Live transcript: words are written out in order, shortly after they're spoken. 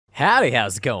Howdy,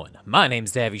 how's it going? My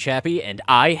name's Davvy Chappy, and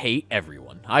I hate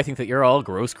everyone. I think that you're all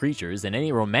gross creatures, and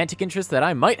any romantic interest that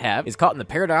I might have is caught in the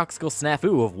paradoxical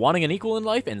snafu of wanting an equal in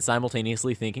life and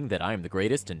simultaneously thinking that I am the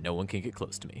greatest and no one can get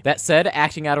close to me. That said,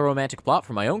 acting out a romantic plot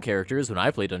for my own characters when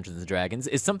I play Dungeons & Dragons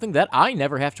is something that I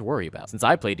never have to worry about, since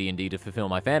I play D&D to fulfill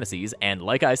my fantasies, and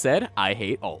like I said, I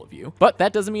hate all of you. But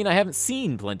that doesn't mean I haven't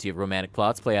seen plenty of romantic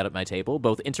plots play out at my table,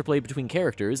 both interplay between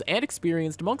characters and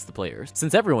experienced amongst the players,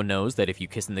 since everyone knows that if you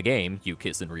kiss in the game, you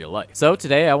kiss in real life. So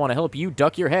today I want to help you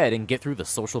duck your head and get through the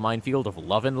social minefield of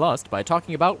love and lust by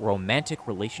talking about romantic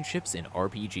relationships in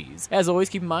RPGs. As always,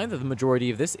 keep in mind that the majority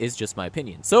of this is just my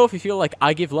opinion. So if you feel like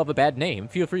I give love a bad name,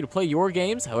 feel free to play your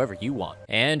games however you want.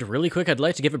 And really quick, I'd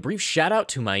like to give a brief shout out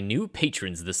to my new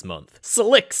patrons this month.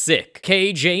 Slick Sick,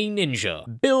 KJ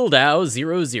Ninja,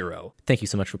 Bildow00. Thank you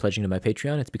so much for pledging to my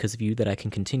Patreon. It's because of you that I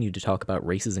can continue to talk about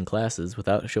races and classes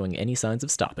without showing any signs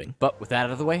of stopping. But with that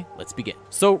out of the way, let's begin.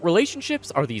 So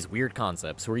relationships are these weird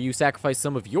concepts where you sacrifice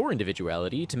some of your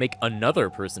individuality to make another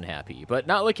person happy, but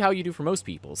not like how you do for most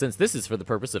people, since this is for the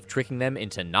purpose of tricking them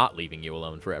into not leaving you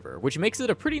alone forever, which makes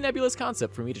it a pretty nebulous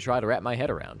concept for me to try to wrap my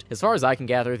head around. As far as I can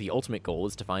gather, the ultimate goal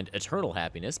is to find eternal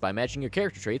happiness by matching your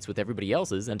character traits with everybody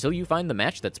else's until you find the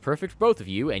match that's perfect for both of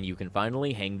you and you can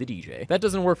finally hang the DJ. That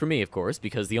doesn't work for me, of course,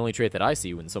 because the only trait that I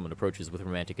see when someone approaches with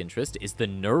romantic interest is the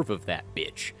nerve of that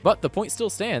bitch. But the point still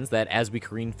stands that as we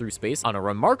careen through space on a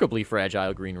remarkably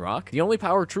fragile green rock, the only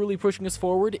power truly pushing us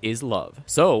forward is love.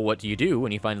 So what do you do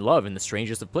when you find love in the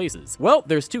strangest of places? Well,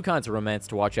 there's two kinds of romance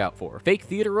to watch out for: fake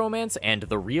theater romance and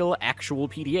the real, actual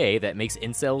PDA that makes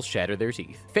incels shatter their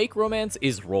teeth. Fake romance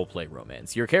is roleplay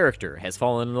romance. Your character has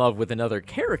fallen in love with another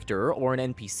character or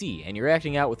an NPC, and you're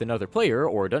acting out with another player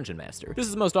or a dungeon master. This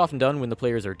is most often done when the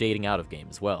players are dating out of game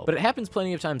as well, but it happens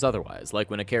plenty of times otherwise, like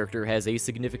when a character has a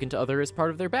significant other as part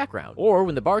of their background, or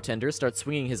when the bartender starts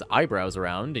swinging his eyebrows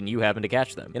around and you happen to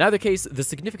catch them. In either case, the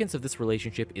significance of this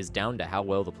relationship is down to how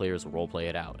well the players roleplay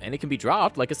it out, and it can be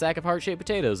dropped like a sack of heart-shaped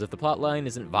potatoes if the plotline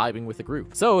isn't vibing with the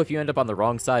group. So if you end up on the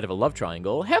wrong side of a love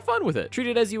triangle, have fun with it. Treat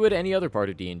it as you would any other part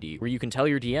of D&D, where you can tell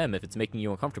your DM if it's making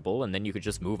you uncomfortable, and then you could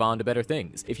just move on to better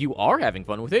things. If you are having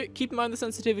fun with it, keep in mind the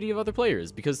sensitivity of other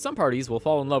players, because some parties will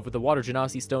fall in love with the water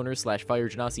genasi stoner / fire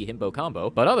genasi himbo combo,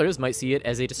 but others might see it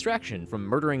as a distraction from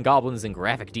murdering goblins in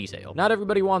graphic detail. Not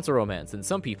everybody wants a romance, and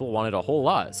some people want it a whole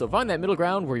lot, so find that middle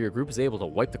ground where your group is able to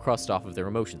wipe the crust off of their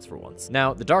emotions for once.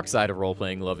 Now, the dark side of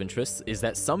role-playing love interests is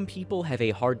that some people have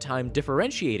a hard time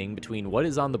differentiating between what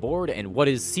is on the board and what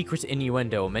is secret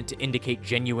innuendo meant to indicate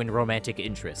genuine romantic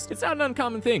interest. It's not an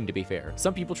uncommon thing, to be fair.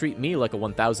 Some people treat me like a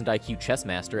 1000 IQ chess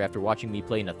master after watching me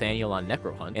play Nathaniel on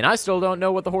Necrohunt, and I still don't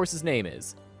know what the horse's name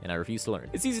is, and I refuse to learn.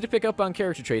 It's easy to pick up on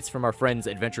character traits from our friends'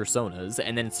 adventure sonas,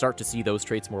 and then start to see those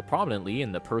traits more prominently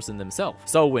in the person themselves.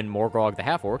 So when Morgrog the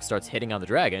half-orc starts hitting on the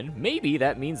dragon, maybe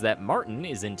that means that Martin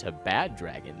is into bad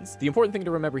dragons. The important thing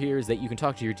to remember here is that you can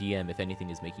talk to your DM if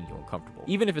anything is making you uncomfortable.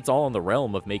 Even if it's all in the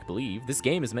realm of make-believe, this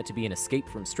game is meant to be an escape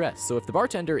from stress, so if the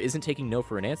bartender isn't taking no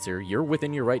for an answer, you're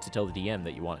within your right to tell the DM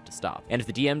that you want it to stop. And if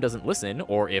the DM doesn't listen,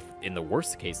 or if, in the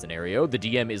worst case scenario, the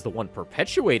DM is the one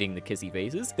perpetuating the kissy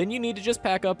faces, then you need to just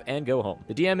pack up and go home.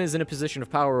 The DM is in a position of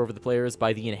power over the players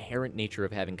by the inherent nature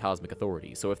of having cosmic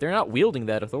authority, so if they're not wielding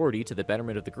that authority to the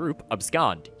betterment of the group,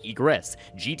 abscond, egress,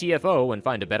 GTFO, and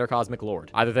find a better cosmic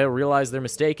lord. Either they'll realize their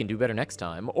mistake and do better next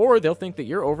time, or they'll think that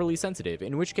you're overly sensitive,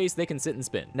 in which case they can sit and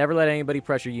spin. Never let anybody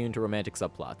pressure you into romantic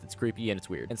subplots. It's creepy and it's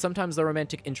weird. And sometimes the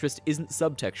romantic interest isn't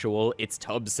subtextual, it's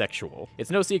tubsexual.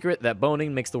 It's no secret that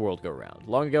boning makes the world go round.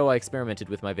 Long ago, I experimented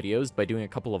with my videos by doing a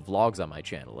couple of vlogs on my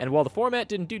channel, and while the format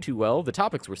didn't do too well, the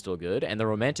topics were still good, and the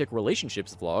romantic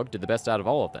relationships vlog did the best out of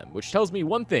all of them, which tells me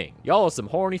one thing: y'all are some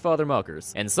horny father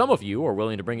muckers, and some of you are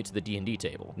willing to bring it to the D&D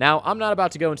table. Now, I'm not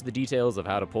about to go into the details of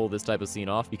how to pull this type of scene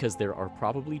off because there are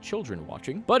probably children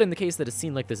watching, but in the case that a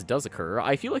scene like this does occur,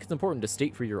 I feel like it's important to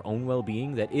state for your own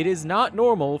well-being that it is not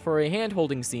normal for a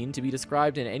hand-holding scene to be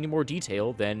described in any more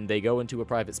detail than they go into a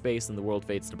private space and the world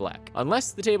fades to black.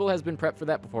 Unless the table has been prepped for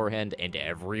that beforehand and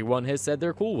everyone has said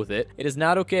they're cool with it, it is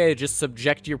not okay to just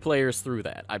subject your players through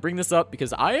that. I bring this up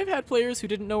because I have had players who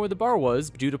didn't know where the bar was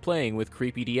due to playing with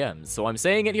creepy DMs, so I'm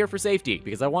saying it here for safety,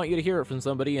 because I want you to hear it from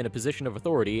somebody in a position of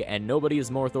authority, and nobody is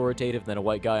more authoritative than a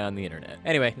white guy on the internet.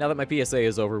 Anyway, now that my PSA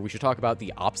is over, we should talk about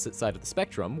the opposite side of the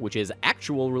spectrum, which is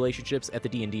actual relationships at the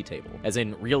D&D table, as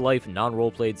in real-life,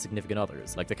 non-role-played significant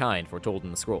others, like the kind foretold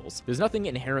in the scrolls. There's nothing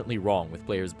inherently wrong with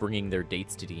players bringing their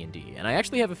dates to D&D, and I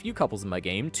actually have a few couples in my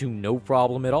game to no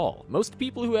problem at all. Most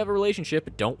people who have a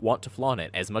relationship don't want to flaunt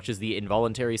it, as much as the involuntary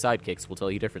involuntary sidekicks will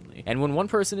tell you differently. And when one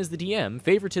person is the DM,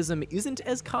 favoritism isn't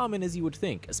as common as you would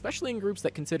think, especially in groups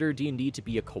that consider D&D to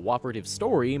be a cooperative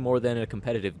story more than a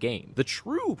competitive game. The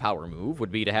true power move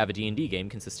would be to have a D&D game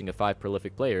consisting of 5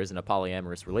 prolific players in a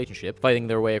polyamorous relationship, fighting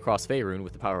their way across Faerun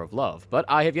with the power of love, but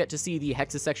I have yet to see the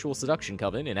hexasexual seduction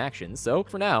coven in action, so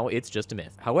for now, it's just a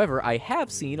myth. However, I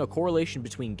have seen a correlation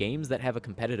between games that have a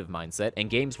competitive mindset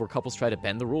and games where couples try to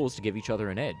bend the rules to give each other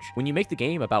an edge. When you make the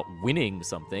game about winning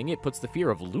something, it puts the fear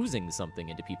of losing something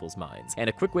into people's minds, and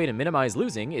a quick way to minimize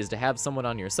losing is to have someone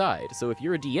on your side. So if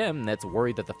you're a DM that's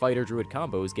worried that the fighter-druid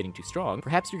combo is getting too strong,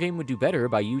 perhaps your game would do better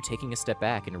by you taking a step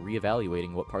back and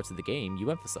reevaluating what parts of the game you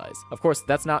emphasize. Of course,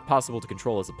 that's not possible to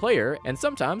control as a player, and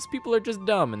sometimes people are just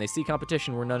dumb and they see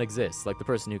competition where none exists, like the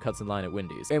person who cuts in line at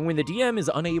Wendy's. And when the DM is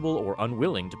unable or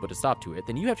unwilling to put a stop to it,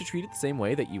 then you have to treat it the same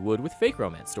way that you would with fake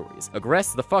romance stories.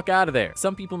 Aggress the fuck out of there.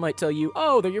 Some people might tell you,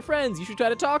 oh, they're your friends, you should try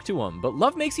to talk to them, but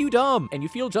love makes you dumb, and you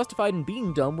feel justified in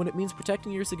being dumb when it means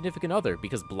protecting your significant other,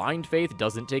 because blind faith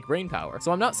doesn't take brain power.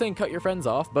 So I'm not saying cut your friends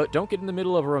off, but don't get in the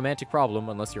middle of a romantic problem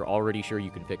unless you're already sure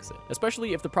you can fix it.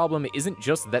 Especially if the problem isn't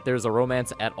just that there's a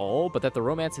romance at all, but that the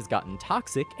romance has gotten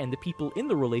toxic and the people in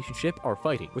the relationship are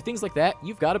fighting. With things like that,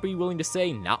 you've got to be willing to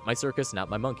say, not my circus, not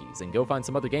my monkeys, and go find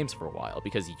some other games for a while,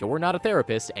 because you're not a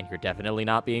therapist and you're definitely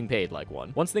not being paid like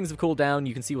one. Once things have cooled down,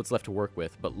 you can see what's left to work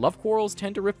with, but love quarrels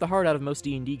tend to rip the heart out of most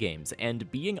D&D games, and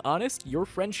being honest, your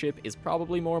friendship is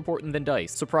probably more important than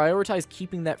dice, so prioritize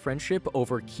keeping that friendship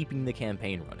over keeping the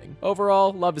campaign running.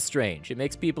 Overall, love is strange. It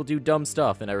makes people do dumb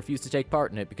stuff, and I refuse to take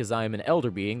part in it because I am an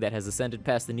elder being that has ascended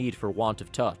past the need for want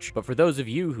of touch. But for those of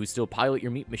you who still pilot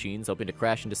your meat machines hoping to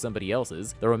crash into somebody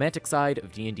else's, the romantic side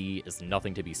of D&D is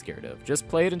nothing to be scared of. Just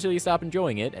play it until you stop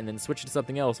enjoying it, and then switch to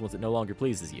something else once it no longer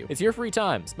pleases you. It's your free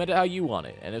time, spend it how you want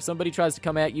it, and if somebody tries to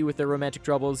come at you with their romantic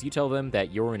troubles, you tell them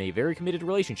that you're in a very committed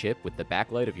relationship with the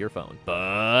backlight of your phone.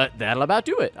 But that'll about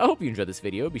do it. I hope you enjoyed this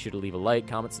video. Be sure to leave a like,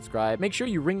 comment, subscribe, make sure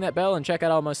you ring that bell, and check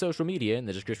out all my social media in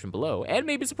the description below, and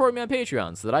maybe support me on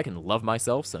Patreon so that I can love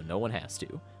myself so no one has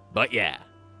to. But yeah,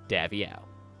 Davvy out.